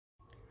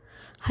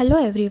Hello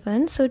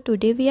everyone. So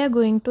today we are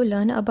going to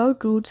learn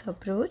about Roods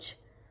approach.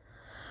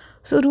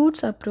 So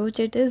Roods approach,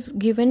 it is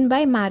given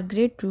by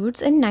Margaret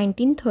Roods in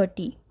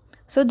 1930.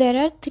 So there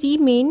are three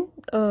main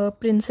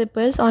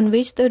principles on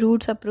which the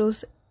Roods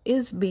approach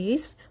is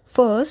based.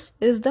 First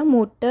is the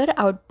motor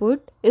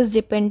output is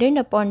dependent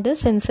upon the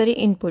sensory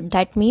input.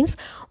 That means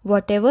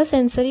whatever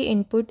sensory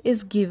input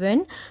is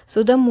given,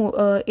 so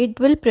it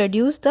will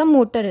produce the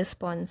motor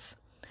response.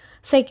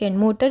 Second,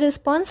 motor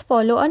response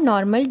follow a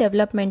normal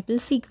developmental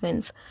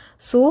sequence.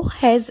 So,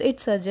 as it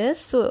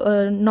suggests,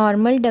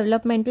 normal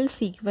developmental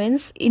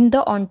sequence in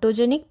the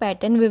ontogenic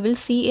pattern we will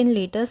see in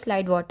later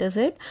slide what is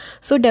it.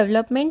 So,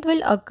 development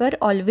will occur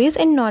always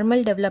in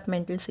normal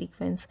developmental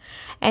sequence.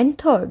 And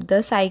third,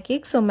 the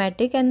psychic,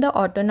 somatic and the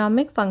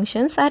autonomic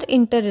functions are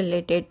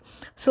interrelated.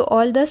 So,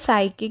 all the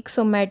psychic,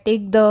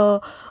 somatic,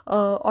 the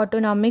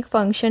autonomic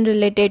function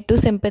related to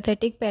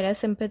sympathetic,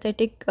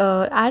 parasympathetic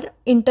are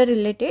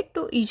interrelated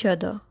to each other.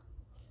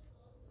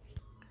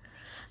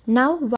 Now